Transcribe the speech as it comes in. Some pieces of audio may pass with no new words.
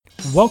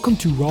Welcome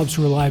to Rob's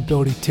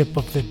Reliability Tip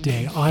of the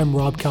Day. I'm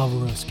Rob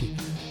Kalwarowski.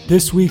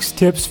 This week's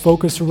tips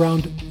focus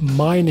around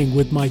mining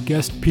with my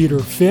guest Peter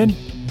Finn.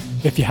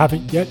 If you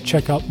haven't yet,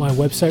 check out my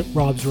website,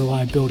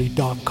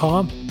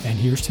 robsreliability.com, and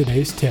here's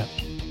today's tip.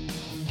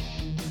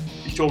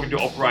 You're talking to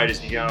operators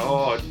and you go,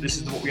 oh, this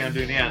is what we're going to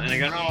do now. And they're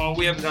going, oh,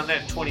 we haven't done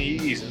that in 20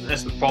 years. And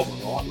that's the problem,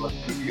 right? Like,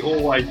 if you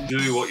always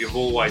do what you've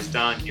always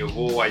done, you'll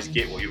always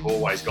get what you've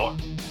always got.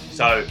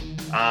 So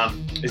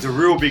there's a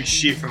real big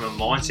shift from a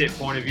mindset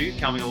point of view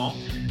coming along.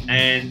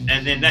 And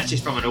then that's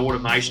just from an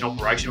automation,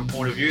 operational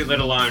point of view,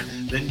 let alone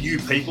the new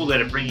people that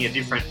are bringing a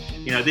different,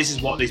 this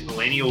is what these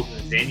millennials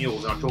and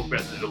zennials, and I talked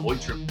about the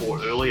Deloitte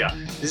report earlier,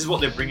 this is what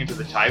they're bringing to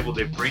the table.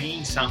 They're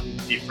bringing something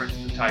different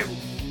to the table.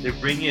 They're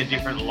bringing a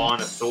different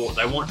line of thought.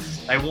 They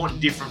want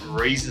different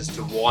reasons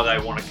to why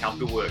they want to come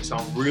to work. So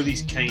I'm really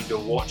keen to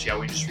watch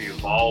our industry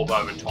evolve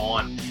over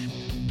time